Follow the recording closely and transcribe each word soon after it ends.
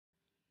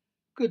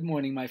Good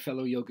morning, my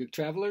fellow yogic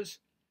travelers.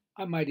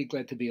 I'm mighty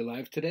glad to be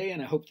alive today,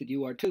 and I hope that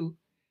you are too,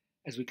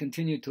 as we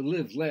continue to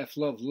live, laugh,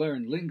 love,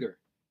 learn, linger,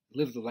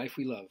 live the life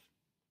we love.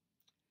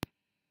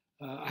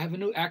 I have a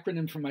new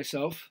acronym for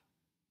myself.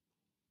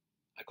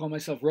 I call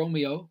myself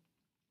Romeo,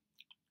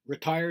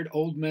 Retired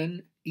Old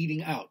Men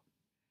Eating Out.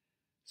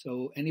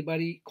 So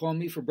anybody call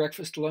me for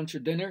breakfast, lunch, or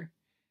dinner,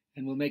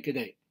 and we'll make a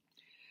date.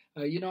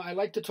 I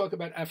like to talk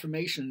about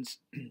affirmations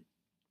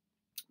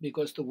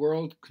because the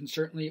world can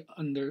certainly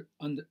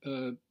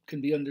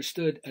can be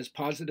understood as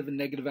positive and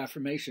negative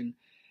affirmation,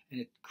 and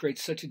it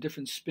creates such a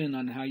different spin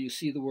on how you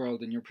see the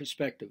world and your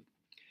perspective.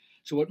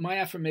 So what my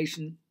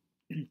affirmation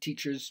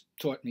teachers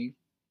taught me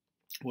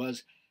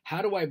was,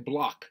 how do I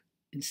block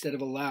instead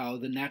of allow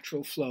the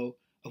natural flow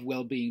of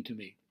well-being to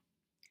me?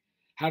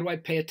 How do I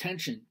pay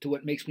attention to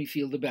what makes me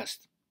feel the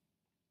best?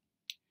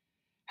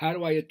 How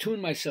do I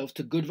attune myself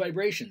to good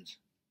vibrations,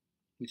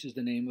 which is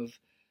the name of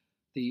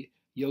the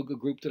yoga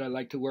group that I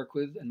like to work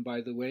with. And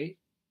by the way,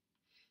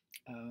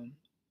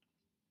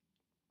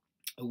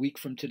 a week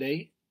from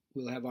today,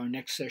 we'll have our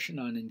next session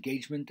on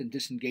engagement and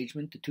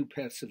disengagement, the two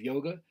paths of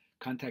yoga.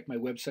 Contact my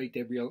website,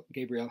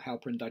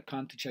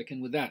 gabrielhalpern.com, to check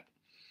in with that.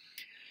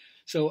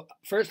 So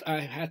first, I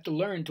had to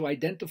learn to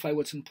identify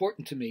what's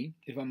important to me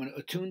if I'm going to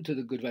attune to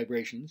the good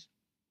vibrations.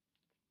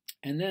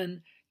 And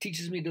then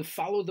teaches me to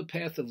follow the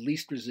path of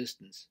least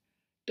resistance.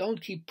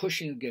 Don't keep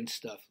pushing against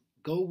stuff.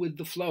 Go with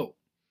the flow.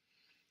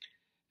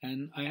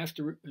 And I have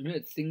to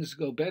admit, things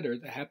go better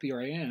the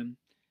happier I am.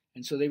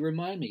 And so they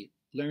remind me,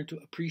 learn to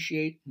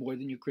appreciate more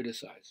than you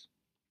criticize.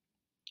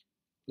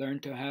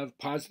 Learn to have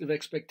positive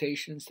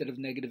expectation instead of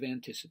negative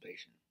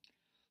anticipation.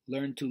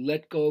 Learn to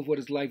let go of what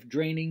is life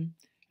draining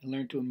and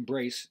learn to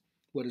embrace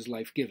what is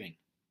life giving.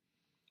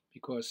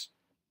 Because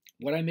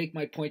what I make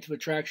my point of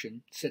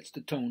attraction sets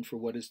the tone for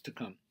what is to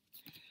come.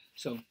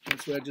 So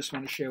that's what I just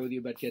want to share with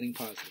you about getting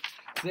positive.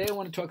 Today I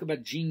want to talk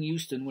about Jean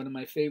Houston, one of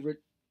my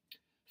favorite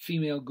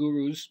female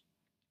gurus.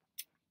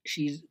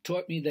 She's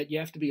taught me that you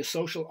have to be a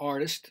social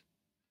artist.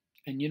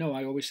 And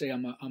I always say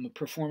I'm a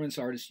performance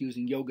artist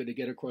using yoga to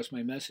get across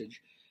my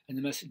message. And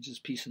the message is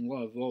peace and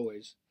love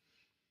always.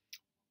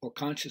 Or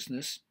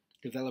consciousness,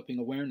 developing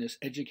awareness,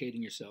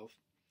 educating yourself.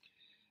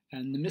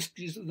 And the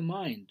mysteries of the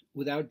mind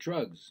without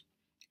drugs.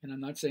 And I'm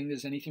not saying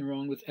there's anything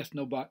wrong with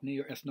ethnobotany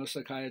or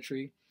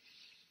ethnopsychiatry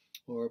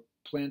or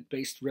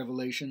plant-based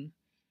revelation,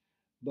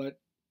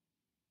 but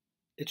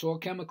it's all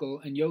chemical,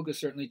 and yoga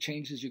certainly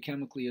changes you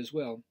chemically as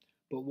well.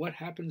 But what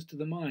happens to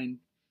the mind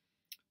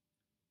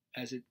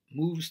as it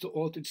moves to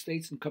altered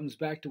states and comes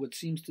back to what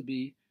seems to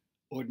be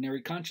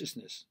ordinary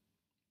consciousness?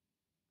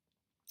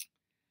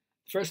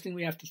 First thing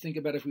we have to think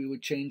about if we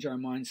would change our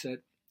mindset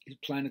is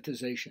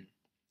planetization.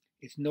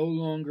 It's no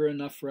longer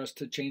enough for us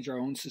to change our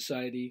own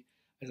society.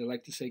 As I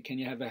like to say, can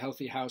you have a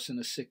healthy house in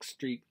a sick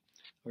street,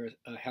 or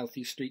a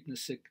healthy street in a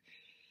sick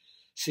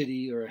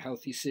city, or a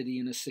healthy city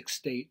in a sick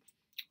state,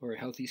 or a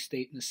healthy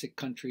state in a sick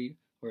country,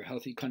 or a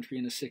healthy country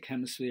in a sick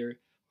hemisphere,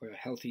 or a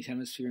healthy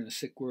hemisphere in a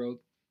sick world?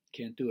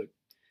 Can't do it.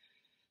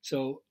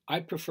 So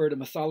I prefer to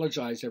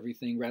mythologize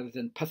everything rather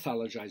than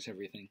pathologize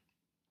everything.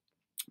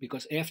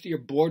 Because after you're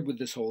bored with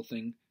this whole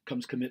thing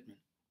comes commitment.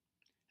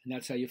 And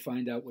that's how you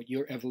find out what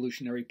your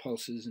evolutionary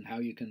pulse is and how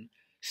you can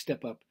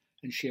step up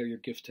and share your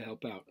gift to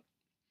help out.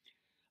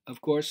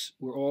 Of course,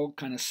 we're all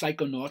kind of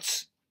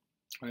psychonauts,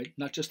 right?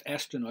 Not just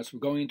astronauts. We're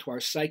going into our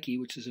psyche,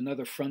 which is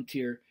another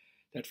frontier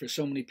that for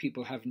so many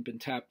people haven't been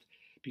tapped,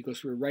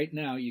 because we're right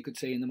now, you could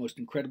say, in the most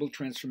incredible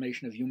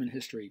transformation of human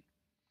history.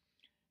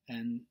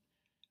 And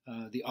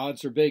the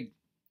odds are big,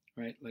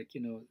 right? Like,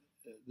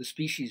 the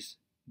species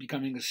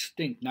becoming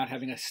extinct, not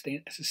having a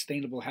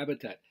sustainable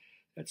habitat.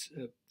 That's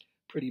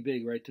pretty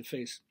big, right, to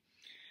face.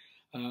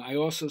 I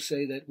also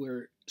say that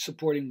we're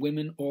supporting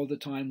women all the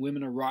time.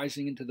 Women are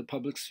rising into the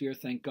public sphere,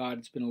 thank God.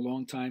 It's been a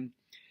long time.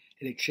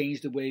 And it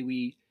changed the way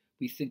we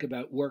think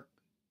about work,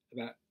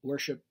 about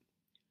worship,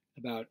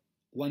 about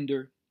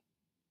wonder,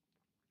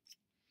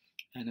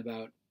 and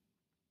about,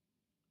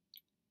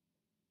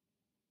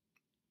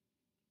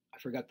 I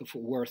forgot the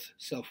full worth,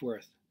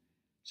 self-worth.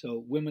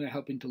 So women are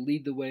helping to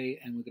lead the way,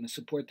 and we're going to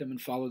support them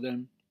and follow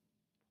them.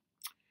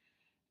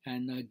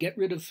 And get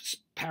rid of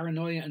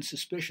paranoia and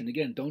suspicion.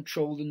 Again, don't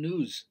troll the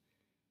news.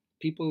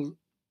 People,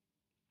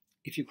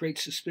 if you create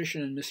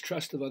suspicion and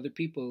mistrust of other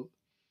people,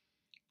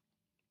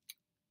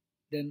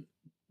 then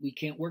we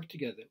can't work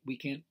together. We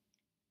can't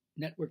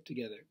network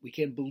together. We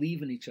can't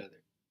believe in each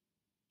other.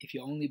 If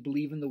you only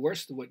believe in the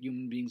worst of what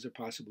human beings are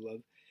possible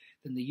of,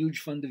 then the huge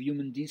fund of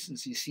human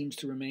decency seems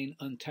to remain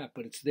untapped,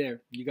 but it's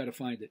there. You got to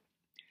find it.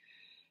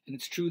 And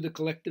it's true, the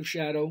collective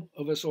shadow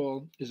of us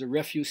all is a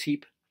refuse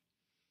heap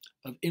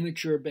of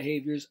immature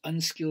behaviors,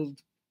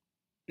 unskilled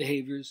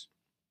behaviors.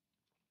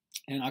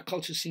 And our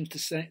culture seems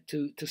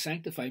to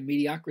sanctify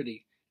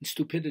mediocrity and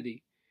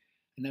stupidity.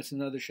 And that's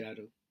another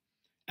shadow,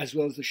 as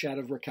well as the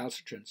shadow of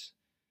recalcitrance.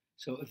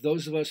 So if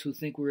those of us who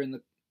think we're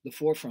in the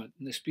forefront,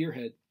 in the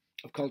spearhead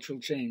of cultural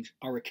change,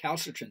 are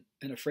recalcitrant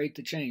and afraid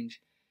to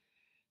change,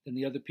 then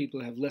the other people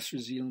who have less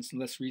resilience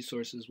and less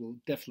resources will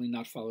definitely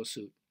not follow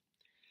suit.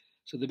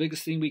 So the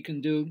biggest thing we can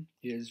do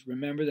is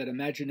remember that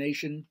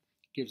imagination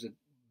gives a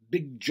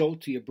big jolt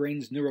to your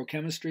brain's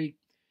neurochemistry.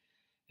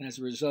 And as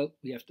a result,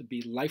 we have to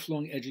be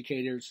lifelong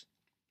educators,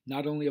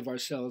 not only of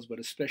ourselves, but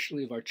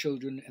especially of our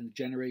children and the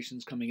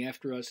generations coming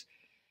after us.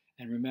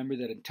 And remember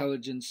that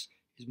intelligence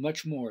is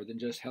much more than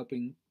just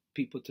helping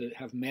people to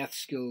have math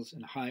skills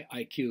and high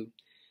IQ.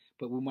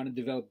 But we want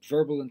to develop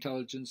verbal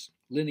intelligence,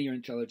 linear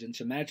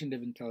intelligence,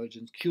 imaginative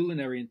intelligence,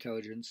 culinary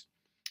intelligence,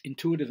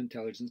 intuitive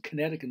intelligence,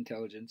 kinetic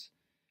intelligence,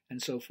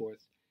 and so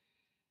forth.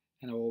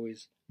 And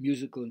always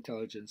musical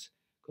intelligence,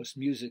 because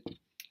music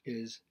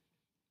is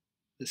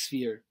the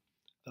sphere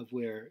of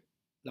where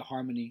the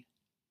harmony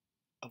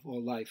of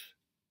all life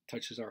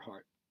touches our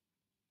heart.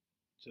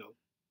 So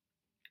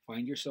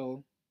find your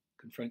soul,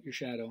 confront your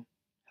shadow,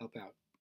 help out.